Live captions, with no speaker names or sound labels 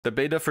The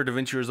beta for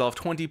DaVinci Resolve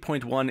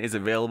 20.1 is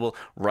available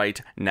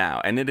right now,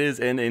 and it is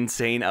an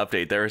insane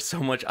update. There is so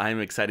much I'm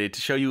excited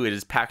to show you. It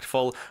is packed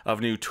full of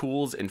new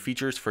tools and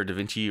features for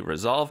DaVinci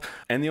Resolve,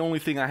 and the only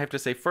thing I have to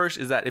say first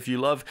is that if you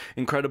love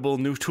incredible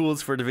new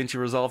tools for DaVinci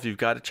Resolve, you've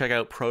got to check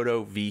out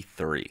Proto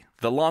V3.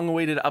 The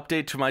long-awaited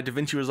update to my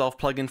DaVinci Resolve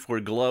plugin for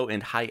glow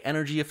and high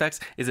energy effects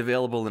is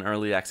available in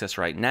early access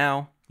right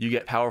now. You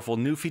get powerful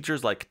new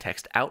features like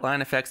text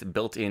outline effects,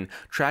 built-in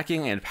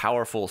tracking, and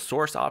powerful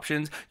source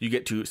options. You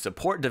get to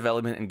support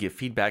development and give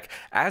feedback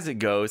as it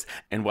goes.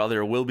 And while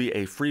there will be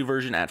a free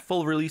version at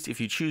full release,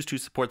 if you choose to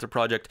support the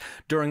project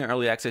during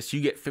early access, you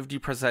get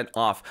 50%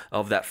 off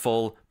of that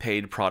full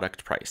paid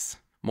product price.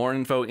 More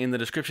info in the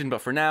description,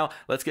 but for now,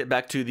 let's get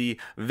back to the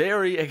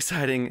very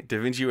exciting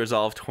DaVinci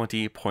Resolve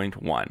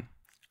 20.1.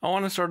 I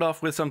want to start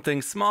off with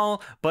something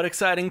small but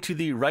exciting to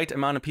the right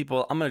amount of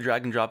people. I'm going to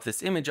drag and drop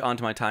this image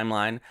onto my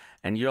timeline,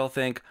 and you'll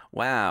think,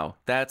 wow,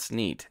 that's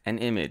neat, an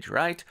image,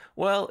 right?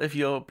 Well, if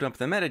you open up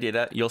the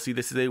metadata, you'll see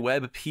this is a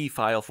Webp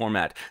file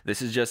format.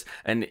 This is just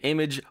an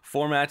image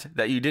format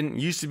that you didn't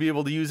used to be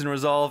able to use in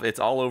Resolve. It's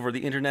all over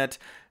the internet.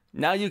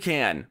 Now you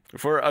can.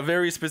 For a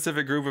very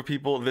specific group of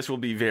people, this will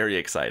be very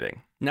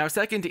exciting. Now,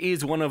 second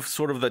is one of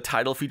sort of the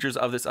title features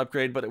of this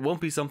upgrade, but it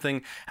won't be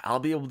something I'll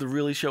be able to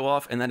really show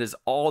off, and that is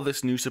all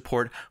this new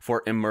support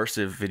for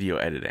immersive video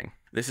editing.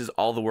 This is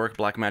all the work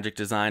Blackmagic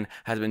Design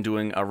has been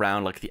doing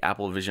around like the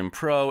Apple Vision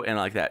Pro and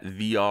like that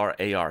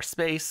VR AR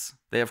space.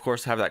 They of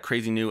course have that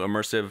crazy new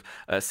immersive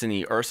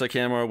Cine Ursa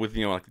camera with,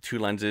 you know, like the two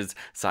lenses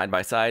side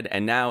by side,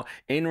 and now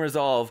in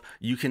Resolve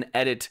you can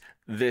edit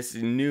this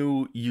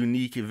new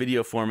unique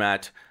video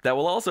format that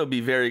will also be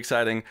very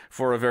exciting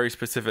for a very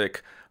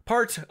specific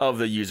part of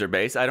the user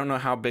base. I don't know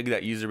how big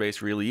that user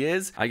base really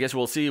is. I guess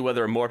we'll see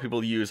whether more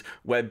people use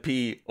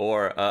Webp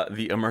or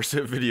the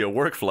immersive video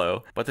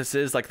workflow, but this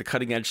is like the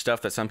cutting edge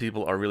stuff that some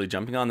people are really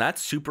jumping on.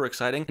 That's super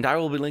exciting, and I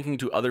will be linking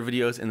to other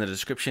videos in the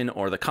description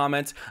or the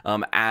comments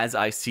as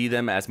I see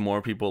them, as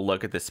more people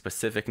look at this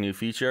specific new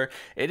feature.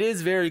 It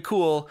is very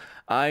cool.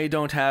 I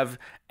don't have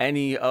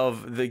any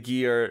of the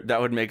gear that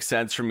would make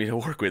sense for me to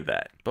work with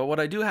that. But what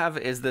I do have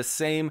is the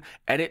same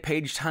edit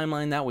page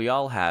timeline that we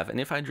all have.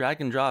 And if I drag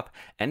and drop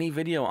any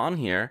video on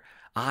here,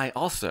 I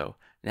also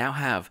now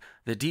have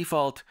the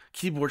default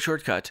keyboard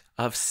shortcut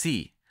of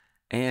C.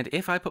 And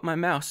if I put my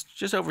mouse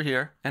just over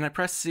here and I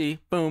press C,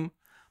 boom,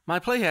 my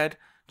playhead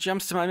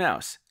jumps to my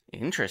mouse.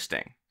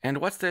 Interesting. And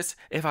what's this?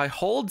 If I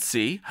hold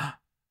C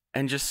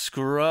and just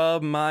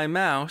scrub my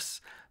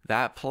mouse,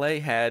 that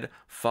playhead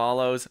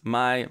follows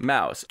my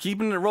mouse.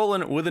 Keeping it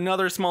rolling with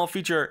another small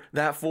feature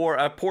that for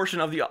a portion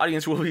of the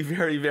audience will be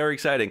very, very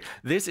exciting.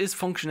 This is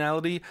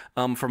functionality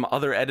from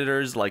other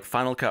editors like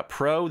Final Cut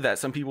Pro that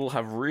some people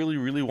have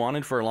really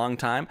wanted for a long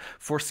time.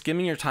 For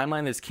skimming your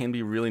timeline, this can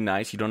be really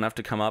nice. You don't have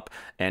to come up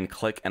and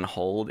click and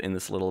hold in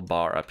this little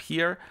bar up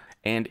here.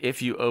 And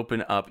if you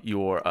open up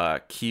your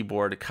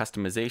keyboard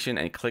customization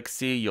and click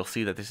C, you'll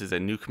see that this is a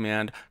new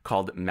command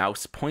called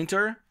mouse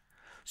pointer.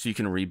 So you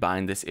can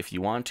rebind this if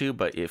you want to,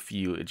 but if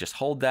you just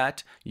hold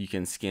that, you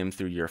can skim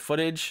through your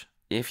footage.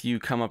 If you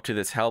come up to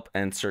this help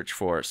and search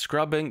for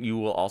scrubbing, you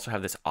will also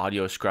have this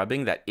audio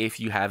scrubbing that if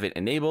you have it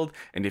enabled,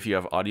 and if you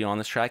have audio on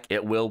this track,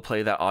 it will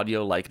play that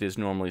audio like it is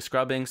normally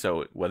scrubbing.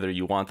 So whether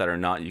you want that or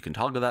not, you can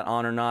toggle that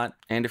on or not.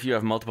 And if you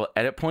have multiple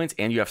edit points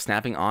and you have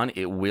snapping on,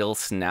 it will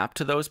snap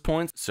to those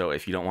points. So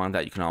if you don't want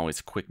that, you can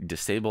always quick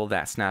disable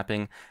that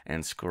snapping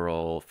and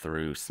scroll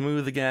through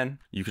smooth again.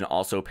 You can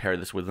also pair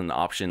this with an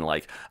option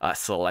like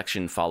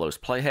selection follows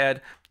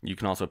playhead. You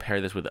can also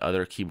pair this with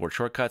other keyboard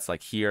shortcuts,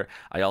 like here.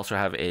 I also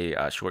have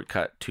a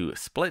shortcut to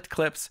split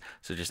clips.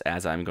 So just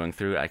as I'm going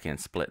through, I can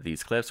split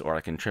these clips or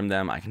I can trim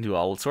them. I can do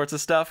all sorts of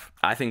stuff.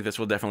 I think this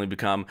will definitely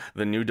become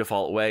the new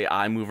default way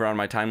I move around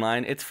my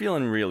timeline. It's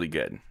feeling really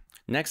good.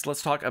 Next,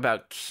 let's talk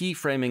about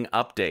keyframing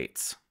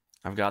updates.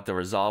 I've got the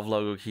Resolve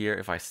logo here.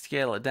 If I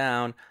scale it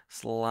down,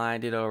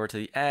 slide it over to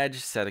the edge,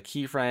 set a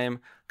keyframe,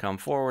 come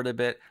forward a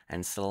bit,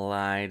 and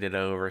slide it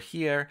over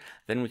here,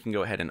 then we can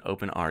go ahead and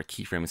open our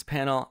keyframes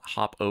panel,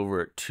 hop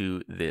over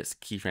to this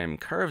keyframe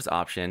curves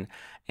option,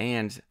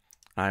 and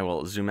I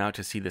will zoom out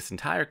to see this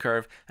entire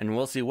curve, and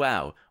we'll see,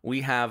 wow,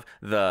 we have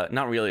the,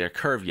 not really a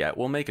curve yet,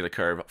 we'll make it a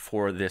curve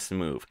for this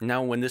move.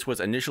 Now, when this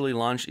was initially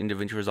launched in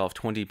DaVinci Resolve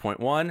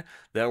 20.1,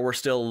 there were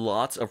still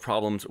lots of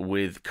problems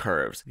with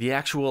curves. The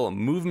actual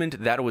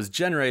movement that was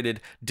generated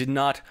did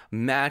not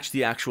match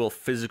the actual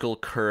physical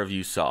curve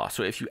you saw.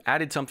 So if you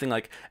added something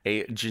like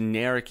a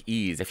generic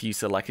ease, if you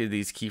selected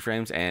these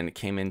keyframes and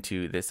came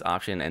into this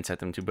option and set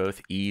them to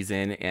both ease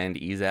in and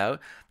ease out,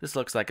 this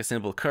looks like a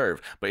simple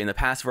curve. But in the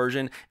past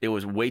version, it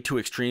was way too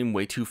extreme,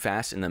 way too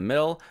fast in the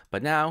middle,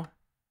 but now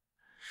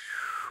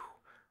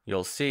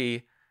you'll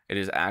see it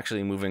is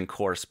actually moving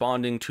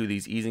corresponding to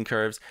these easing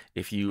curves.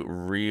 If you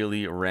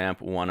really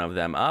ramp one of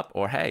them up,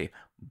 or hey,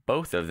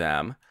 both of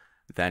them,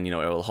 then, you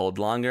know, it will hold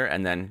longer,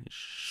 and then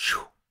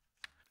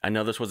I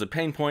know this was a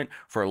pain point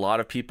for a lot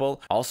of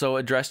people. Also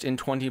addressed in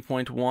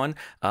 20.1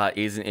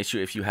 is an issue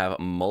if you have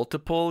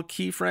multiple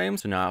keyframes.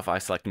 So now if I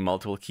select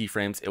multiple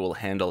keyframes, it will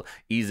handle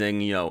easing,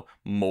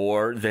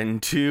 more than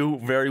 2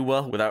 very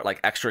well without like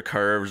extra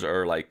curves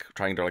or like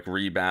trying to like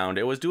rebound.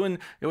 It was doing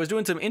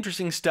some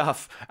interesting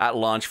stuff at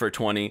launch for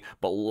 20,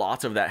 but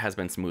lots of that has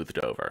been smoothed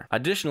over.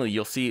 Additionally,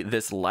 you'll see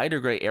this lighter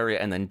gray area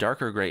and then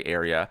darker gray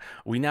area.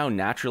 We now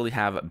naturally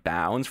have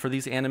bounds for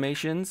these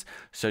animations.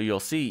 So you'll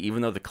see,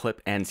 even though the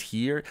clip ends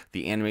here,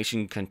 the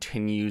animation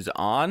continues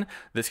on.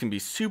 This can be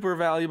super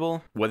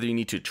valuable, whether you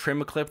need to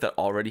trim a clip that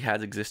already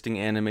has existing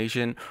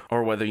animation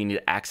or whether you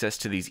need access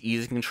to these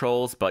easing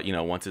controls, but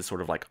once it's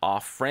sort of like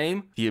off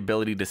frame, the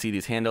ability to see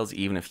these handles,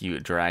 even if you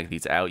drag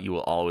these out, you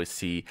will always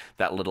see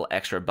that little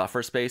extra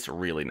buffer space.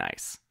 Really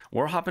nice.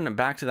 We're hopping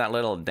back to that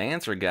little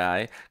dancer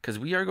guy because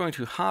we are going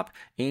to hop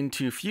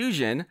into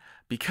Fusion,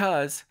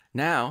 because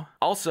now,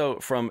 also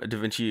from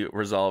DaVinci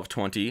Resolve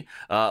 20,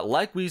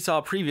 like we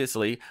saw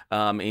previously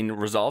in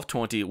Resolve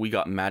 20, we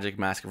got Magic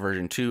Mask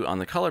version 2 on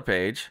the color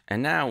page,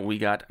 and now we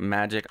got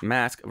Magic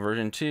Mask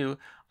version 2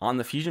 on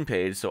the Fusion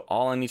page. So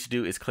all I need to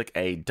do is click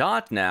a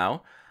dot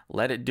now,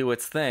 let it do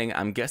its thing.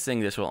 I'm guessing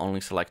this will only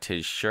select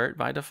his shirt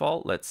by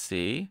default. Let's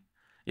see.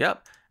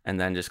 Yep. And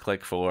then just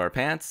click for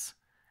pants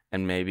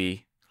and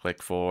maybe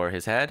click for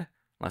his head.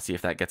 Let's see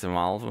if that gets him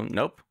all of them.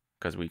 Nope,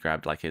 because we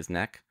grabbed like his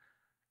neck.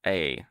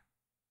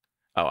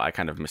 Oh, I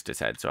kind of missed his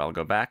head, so I'll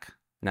go back.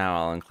 Now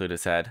I'll include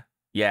his head.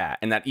 Yeah,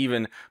 and that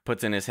even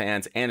puts in his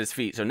hands and his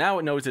feet. So now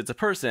it knows it's a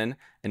person,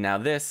 and now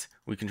this,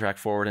 we can track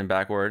forward and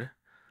backward,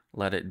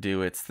 let it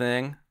do its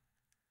thing.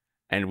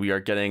 And we are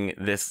getting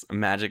this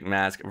Magic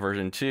Mask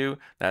version 2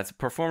 that's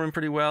performing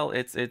pretty well.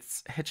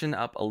 It's hitching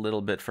up a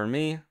little bit for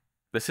me.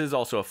 This is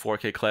also a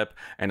 4K clip,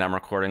 and I'm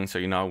recording, so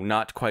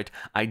not quite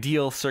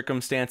ideal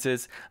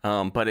circumstances,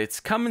 but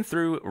it's coming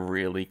through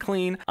really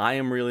clean. I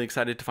am really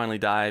excited to finally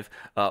dive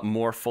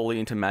more fully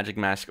into Magic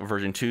Mask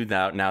version 2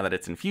 now that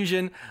it's in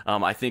Fusion.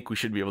 I think we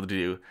should be able to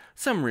do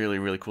some really,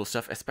 really cool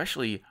stuff,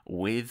 especially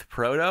with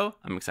Proto.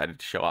 I'm excited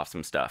to show off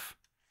some stuff.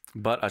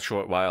 But a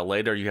short while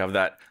later, you have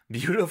that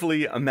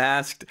beautifully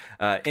masked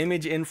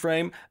image in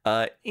frame.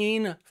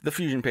 In the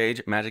Fusion page,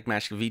 Magic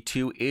Mask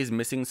V2 is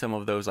missing some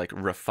of those like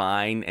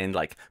refine and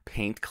like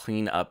paint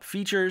clean up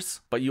features,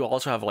 but you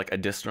also have like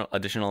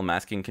additional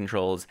masking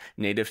controls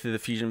native to the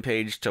Fusion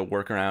page to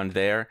work around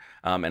there.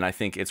 And I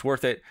think it's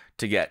worth it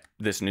to get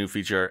this new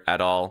feature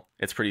at all.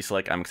 It's pretty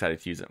slick. I'm excited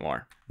to use it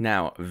more.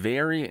 Now,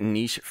 very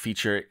niche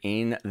feature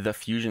in the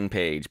Fusion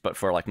page, but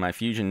for like my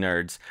Fusion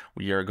nerds,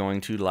 we are going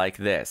to like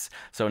this.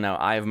 So now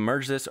I've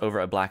merged this over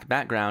a black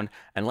background,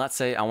 and let's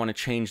say I want to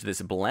change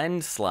this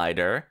blend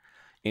slider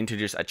into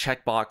just a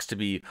checkbox to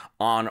be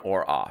on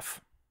or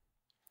off.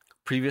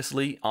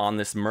 Previously on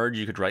this merge,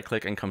 you could right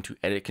click and come to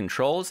edit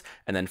controls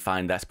and then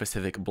find that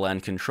specific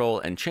blend control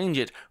and change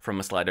it from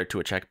a slider to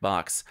a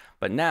checkbox.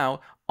 But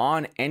now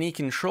on any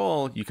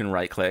control, you can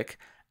right click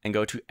and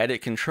go to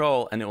edit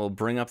control, and it will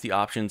bring up the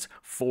options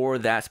for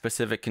that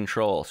specific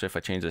control. So if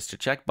I change this to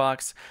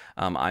checkbox,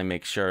 I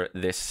make sure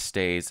this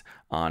stays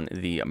on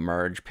the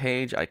merge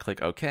page. I click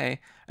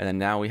OK, and then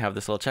now we have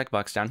this little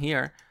checkbox down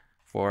here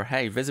for,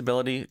 hey,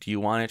 visibility, do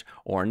you want it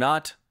or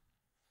not?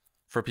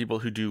 For people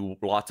who do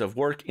lots of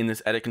work in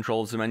this edit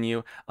controls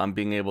menu,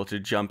 being able to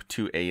jump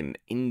to an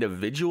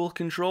individual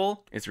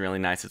control is really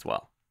nice as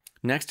well.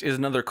 Next is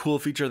another cool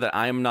feature that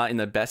I am not in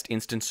the best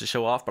instance to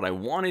show off, but I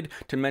wanted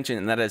to mention,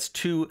 and that is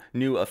 2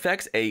 new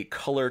effects, a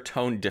color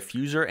tone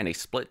diffuser and a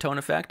split tone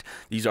effect.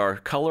 These are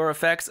color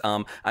effects.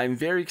 I'm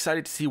very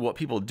excited to see what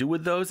people do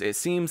with those. It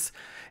seems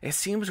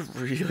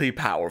really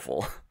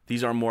powerful.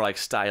 These are more like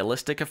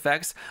stylistic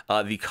effects.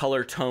 The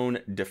color tone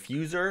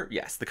diffuser,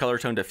 yes, the color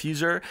tone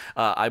diffuser,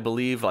 I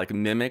believe like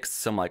mimics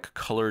some like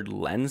colored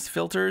lens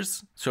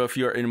filters. So if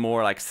you're in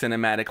more like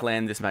cinematic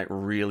land, this might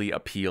really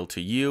appeal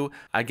to you.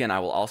 Again, I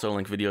will also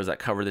link videos that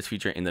cover this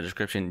feature in the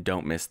description.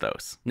 Don't miss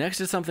those.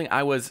 Next is something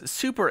I was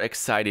super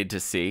excited to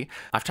see.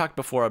 I've talked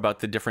before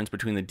about the difference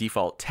between the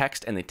default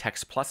text and the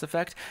text plus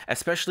effect,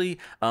 especially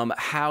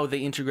how they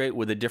integrate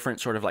with the different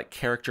sort of like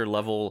character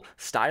level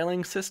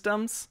styling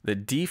systems. The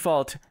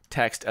default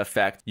text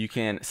effect, you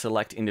can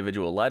select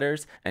individual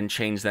letters and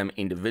change them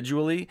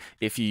individually.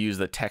 If you use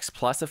the text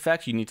plus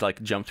effect, you need to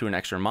like jump to an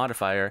extra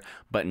modifier.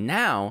 But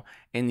now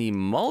in the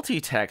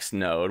MultiText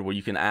node, where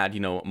you can add,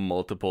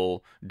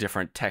 multiple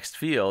different text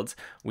fields,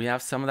 we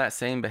have some of that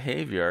same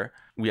behavior.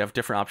 We have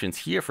different options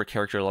here for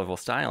character level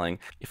styling.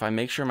 If I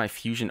make sure my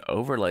Fusion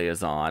overlay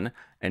is on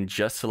and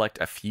just select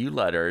a few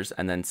letters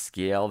and then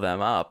scale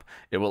them up,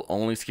 it will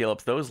only scale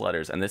up those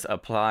letters. And this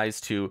applies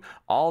to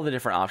all the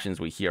different options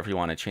we hear. If you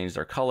want to change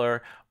their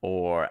color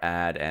or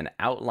add an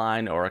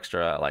outline or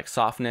extra like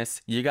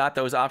softness, you got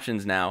those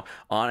options now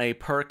on a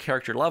per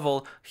character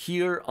level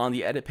here on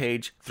the edit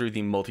page through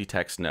the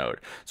MultiText node.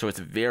 So it's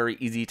very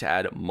easy to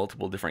add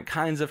multiple different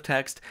kinds of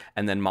text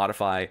and then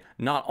modify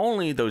not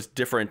only those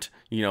different,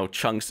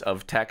 chunks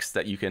of text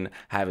that you can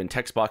have in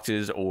text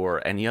boxes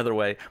or any other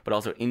way, but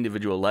also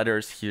individual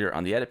letters here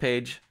on the edit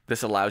page.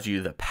 This allows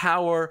you the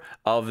power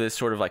of this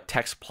sort of like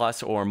text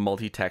plus or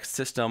multi-text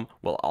system,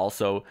 while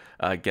also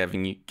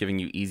giving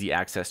you easy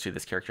access to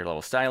this character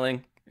level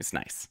styling. It's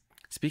nice.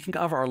 Speaking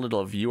of our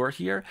little viewer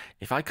here,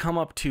 if I come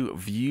up to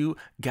view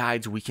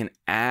guides, we can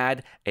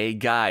add a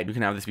guide. We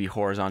can have this be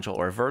horizontal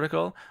or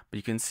vertical, but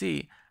you can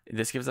see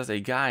this gives us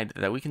a guide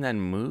that we can then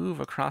move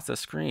across the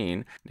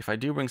screen. If I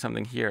do bring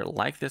something here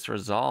like this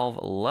resolve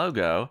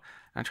logo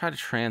and try to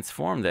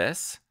transform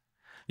this,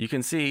 you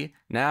can see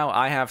now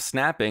I have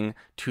snapping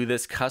to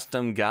this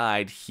custom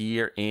guide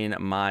here in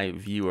my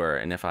viewer.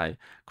 And if I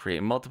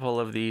create multiple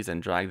of these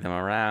and drag them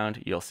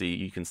around, you'll see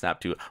you can snap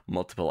to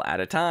multiple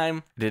at a time.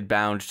 It did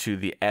bound to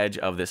the edge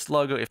of this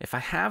logo. If I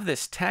have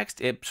this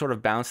text, it sort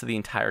of bounds to the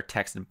entire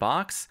text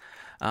box.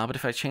 But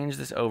if I change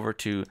this over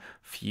to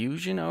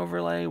Fusion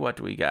overlay, what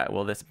do we got?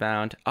 Will this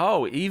bound?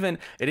 Oh, even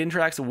it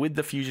interacts with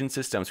the Fusion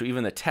system. So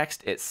even the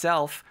text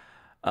itself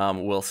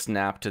will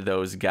snap to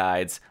those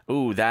guides.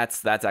 Ooh,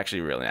 that's actually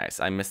really nice.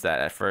 I missed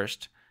that at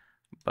first,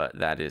 but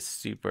that is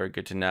super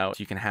good to know. So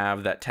you can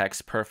have that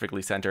text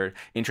perfectly centered,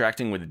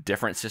 interacting with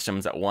different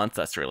systems at once.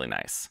 That's really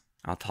nice.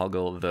 I'll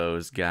toggle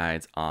those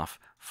guides off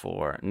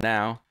for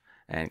now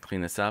and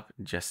clean this up.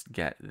 Just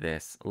get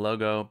this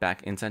logo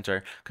back in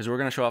center, because we're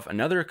going to show off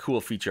another cool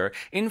feature.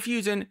 In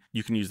Fusion,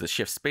 you can use the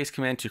shift space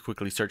command to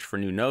quickly search for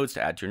new nodes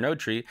to add to your node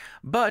tree,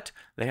 but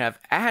they have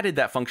added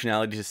that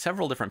functionality to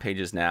several different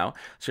pages now.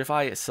 So if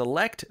I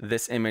select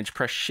this image,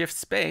 press shift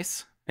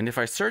space, and if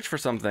I search for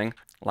something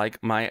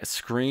like my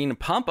screen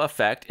pump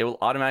effect, it will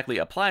automatically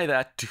apply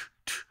that.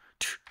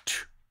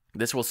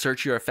 This will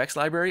search your effects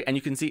library, and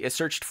you can see it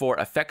searched for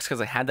effects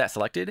because I had that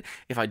selected.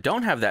 If I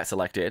don't have that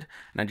selected,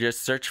 and I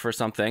just search for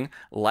something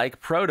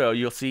like Proto,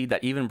 you'll see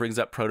that even brings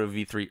up Proto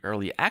V3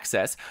 Early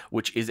Access,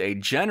 which is a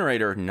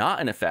generator, not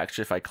an effect.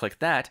 So if I click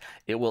that,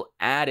 it will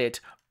add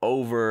it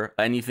over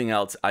anything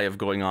else I have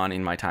going on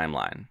in my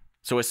timeline.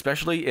 So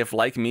especially if,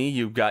 like me,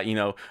 you've got,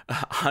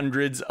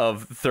 hundreds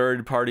of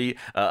third-party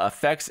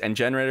effects and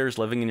generators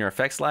living in your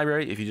effects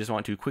library, if you just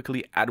want to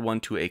quickly add one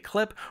to a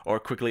clip or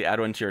quickly add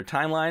one to your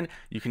timeline,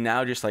 you can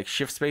now just like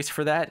shift space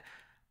for that.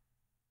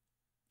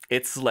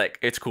 It's slick.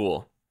 It's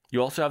cool.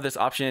 You also have this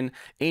option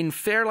in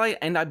Fairlight,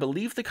 and I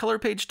believe the color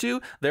page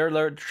too.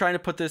 They're trying to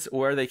put this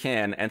where they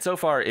can, and so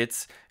far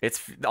it's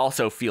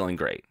also feeling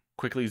great.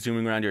 Quickly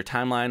zooming around your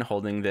timeline,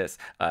 holding this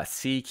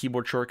C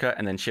keyboard shortcut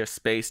and then shift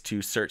space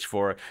to search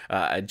for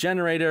a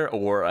generator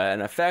or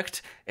an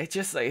effect. It's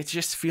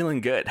just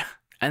feeling good.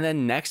 And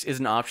then next is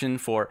an option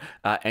for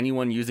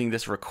anyone using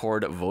this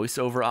record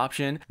voiceover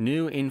option.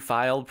 New in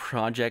file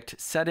project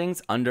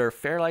settings, under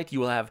Fairlight,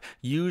 you will have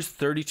use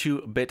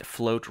 32-bit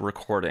float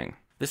recording.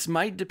 This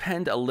might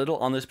depend a little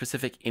on the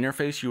specific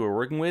interface you are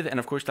working with. And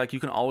of course, like you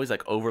can always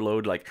like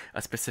overload like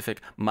a specific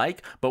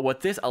mic, but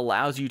what this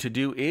allows you to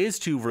do is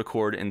to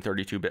record in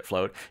 32-bit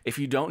float. If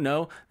you don't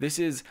know, this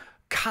is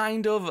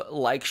kind of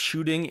like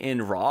shooting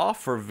in RAW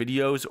for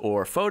videos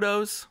or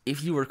photos.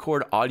 If you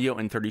record audio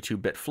in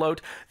 32-bit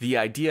float, the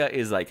idea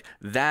is like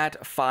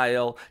that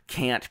file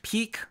can't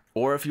peak,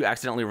 or if you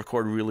accidentally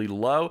record really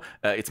low,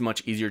 it's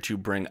much easier to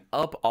bring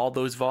up all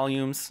those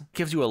volumes.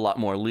 Gives you a lot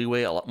more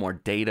leeway, a lot more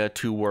data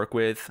to work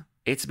with.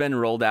 It's been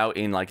rolled out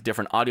in like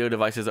different audio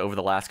devices over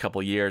the last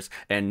couple years,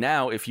 and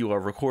now if you are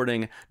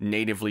recording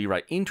natively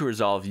right into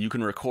Resolve, you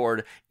can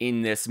record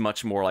in this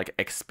much more like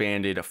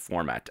expanded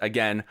format.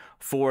 Again,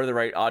 for the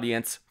right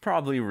audience,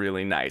 probably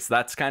really nice.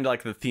 That's kind of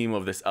like the theme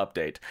of this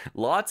update.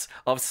 Lots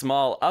of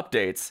small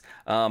updates,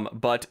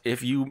 but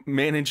if you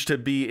manage to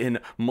be in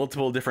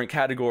multiple different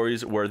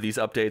categories where these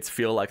updates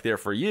feel like they're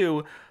for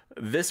you,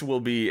 this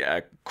will be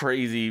a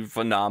crazy,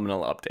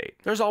 phenomenal update.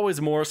 There's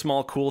always more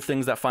small, cool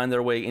things that find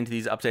their way into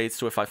these updates,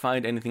 so if I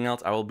find anything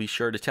else, I will be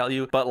sure to tell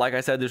you. But like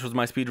I said, this was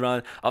my speed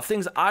run of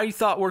things I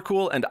thought were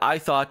cool, and I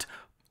thought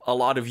a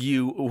lot of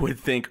you would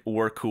think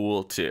were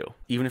cool too.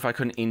 Even if I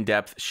couldn't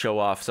in-depth show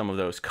off some of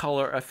those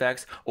color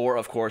effects, or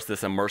of course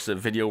this immersive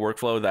video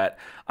workflow that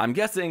I'm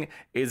guessing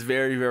is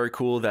very, very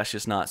cool, that's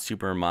just not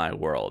super my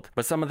world.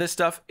 But some of this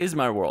stuff is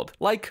my world,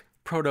 like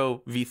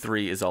Proto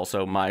V3 is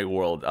also my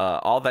world.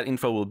 All that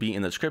info will be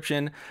in the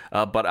description,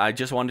 but I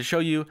just wanted to show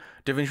you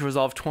DaVinci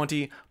Resolve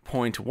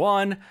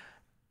 20.1.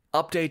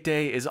 Update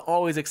day is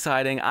always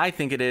exciting. I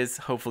think it is.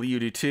 Hopefully you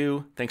do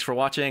too. Thanks for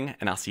watching,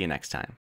 and I'll see you next time.